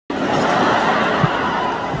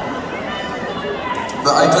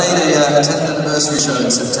But I played a 10th anniversary show in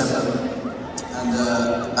September, and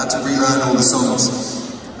had to relearn all the songs.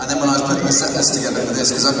 And then when I was putting the set list together for this,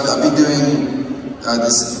 because I've been doing I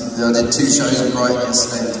did 2 shows in Brighton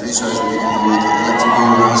yesterday and 3 shows in the week at the Electric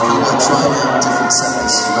Room, and I was kind of like trying out different set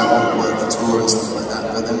lists about what would work for tour and stuff like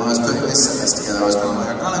that. But then when I was putting this set list together, I was kind of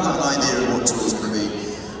like, I kind of got an idea of what tour's going to be.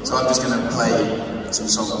 So I'm just going to play some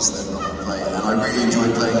songs that I'm going to play. And I really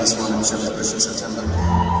enjoyed playing this one at Shepherd's Bush in September.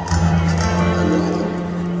 I really did.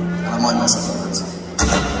 And I might mess up on that.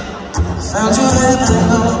 Found your head